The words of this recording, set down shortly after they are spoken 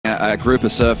a group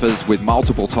of surfers with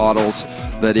multiple titles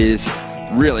that is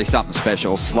really something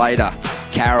special. Slater,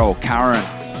 Carroll, Curran,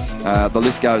 the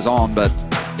list goes on, but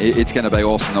it's going to be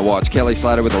awesome to watch. Kelly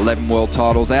Slater with 11 world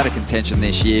titles, out of contention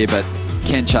this year, but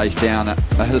can chase down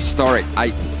a historic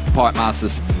 8th Pipe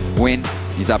Masters win.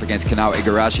 He's up against Kanoa,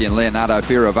 Igarashi and Leonardo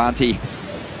Fioravanti.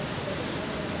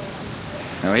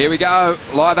 Now here we go,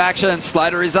 live action.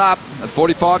 Slater is up, a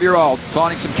 45-year-old,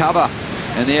 finding some cover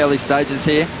in the early stages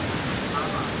here.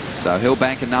 So he'll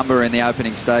bank a number in the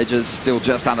opening stages. Still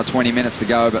just under 20 minutes to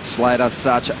go, but Slater,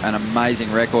 such an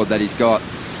amazing record that he's got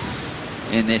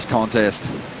in this contest.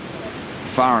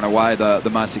 Far and away the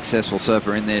most successful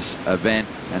surfer in this event.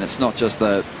 And it's not just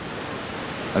the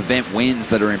event wins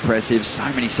that are impressive. So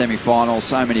many semi-finals,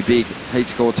 so many big heat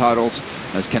score totals.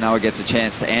 As Kanoa gets a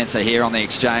chance to answer here on the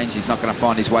exchange, he's not going to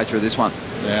find his way through this one.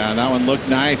 Yeah, that one looked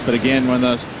nice, but again, when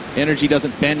the energy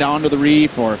doesn't bend onto the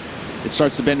reef or it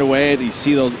starts to bend away, you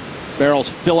see those barrels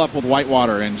fill up with white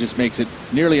water and just makes it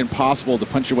nearly impossible to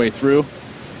punch your way through.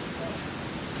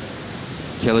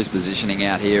 Kelly's positioning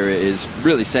out here is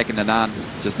really second to none.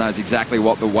 Just knows exactly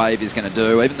what the wave is going to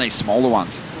do, even these smaller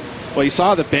ones. Well, you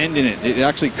saw the bend in it. It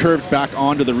actually curved back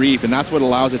onto the reef, and that's what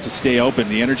allows it to stay open.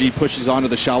 The energy pushes onto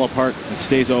the shallow part and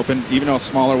stays open. Even though a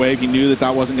smaller wave, he knew that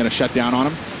that wasn't going to shut down on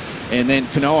him. And then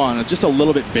Kanoa on just a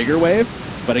little bit bigger wave,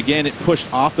 but again, it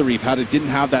pushed off the reef. It didn't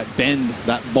have that bend,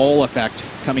 that bowl effect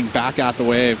coming back at the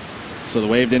wave. So the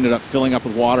wave ended up filling up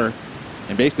with water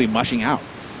and basically mushing out.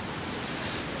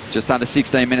 Just under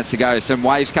 16 minutes to go. Some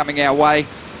waves coming our way.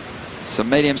 Some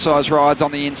medium-sized rides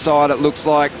on the inside, it looks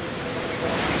like.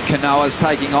 Kanoa's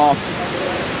taking off.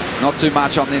 Not too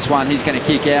much on this one. He's going to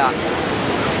kick out.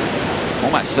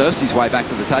 Almost surfs his way back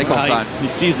to the takeoff zone. He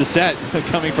sees the set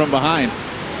coming from behind.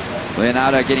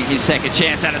 Leonardo getting his second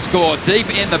chance at a score. Deep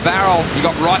in the barrel. He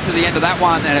got right to the end of that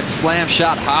one, and it slammed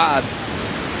shut hard.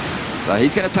 So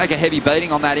he's going to take a heavy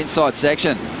beating on that inside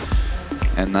section.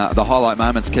 And the highlight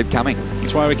moments keep coming.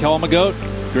 That's why we call him a GOAT.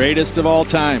 Greatest of all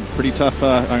time. Pretty tough,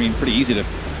 I mean, pretty easy to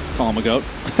call him a GOAT.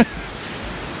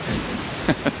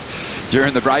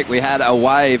 During the break, we had a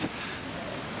wave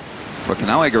for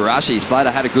Kanoa Igarashi. Slater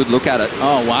had a good look at it.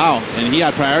 Oh, wow. And he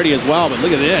had priority as well, but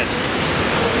look at this.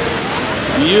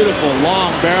 Beautiful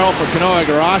long barrel for Kanoa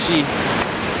Igarashi.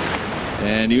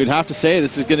 And you would have to say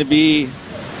this is going to be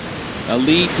a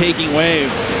lead-taking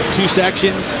wave. 2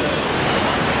 sections.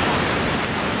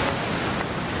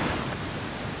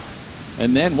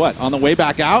 And then what? On the way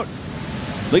back out?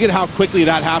 Look at how quickly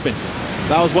that happened.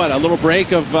 That was what? A little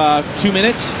break of 2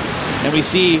 minutes? And we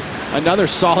see another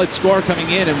solid score coming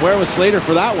in. And where was Slater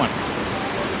for that one?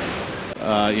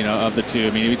 You know, of the two.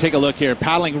 I mean, if you take a look here,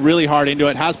 paddling really hard into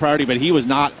it, has priority, but he was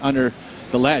not under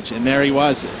the ledge. And there he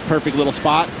was, perfect little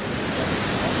spot.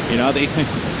 You know, they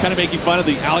kind of making fun of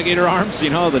the alligator arms,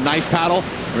 you know, the knife paddle,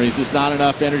 where he's just not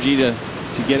enough energy to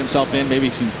get himself in. Maybe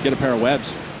he can get a pair of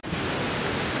webs.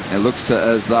 It looks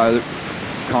as though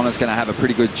Connor's going to have a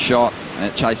pretty good shot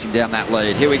at chasing down that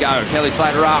lead. Here we go, Kelly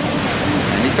Slater up.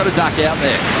 And he's got a duck out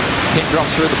there. Pin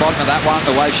drops through the bottom of that one,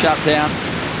 the wave shut down.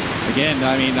 Again,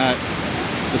 I mean,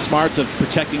 the smarts of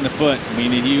protecting the foot. I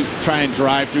mean, if you try and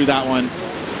drive through that one,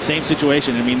 same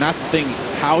situation. I mean, that's the thing.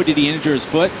 How did he injure his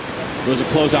foot? It was a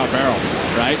closeout barrel,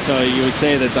 right? So you would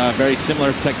say that a very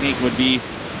similar technique would be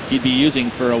he'd be using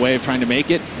for a wave trying to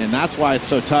make it. And that's why it's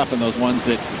so tough in those ones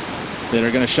that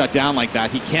are going to shut down like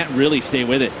that. He can't really stay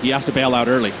with it. He has to bail out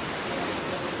early.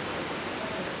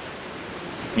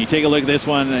 You take a look at this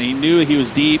one, he knew he was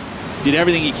deep, did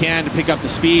everything he can to pick up the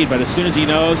speed, but as soon as he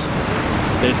knows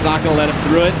that it's not going to let him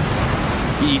through it,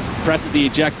 he presses the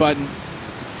eject button,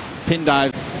 pin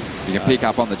dive. You can pick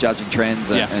up on the judging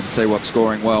trends and see what's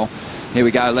scoring well. Here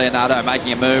we go, Leonardo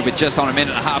making a move with just on a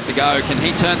minute and a half to go. Can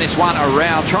he turn this one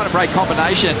around? Trying to break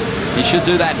combination. He should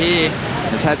do that here.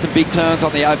 Has had some big turns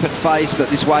on the open face, but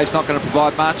this wave's not going to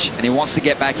provide much, and he wants to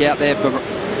get back out there for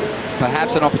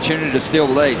perhaps an opportunity to steal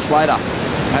the lead. Slater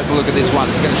has a look at this one.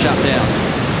 It's going to shut down.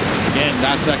 Again,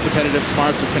 that's that competitive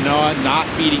smarts of Kanoa, not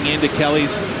feeding into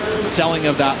Kelly's selling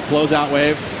of that closeout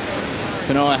wave.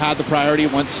 Kanoa had the priority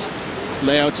once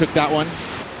Leo took that one.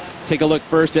 Take a look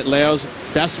first at Leo's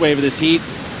best wave of this heat,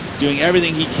 doing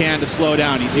everything he can to slow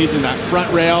down. He's using that front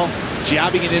rail,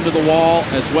 jabbing it into the wall,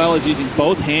 as well as using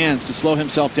both hands to slow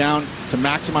himself down to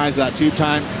maximize that tube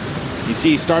time. You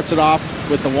see he starts it off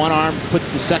with the one arm,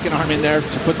 puts the second arm in there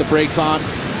to put the brakes on.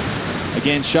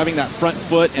 Again, shoving that front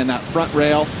foot and that front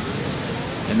rail.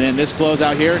 And then this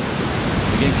closeout here,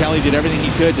 again, Kelly did everything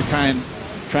he could to try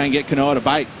and get Kanoa to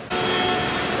bite.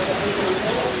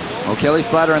 Well, Kelly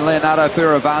Slater and Leonardo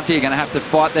Fioravanti are going to have to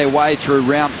fight their way through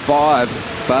round 5.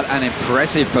 But an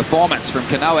impressive performance from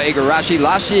Kanoa Igarashi,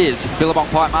 last year's Billabong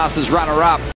Pipe Masters runner-up.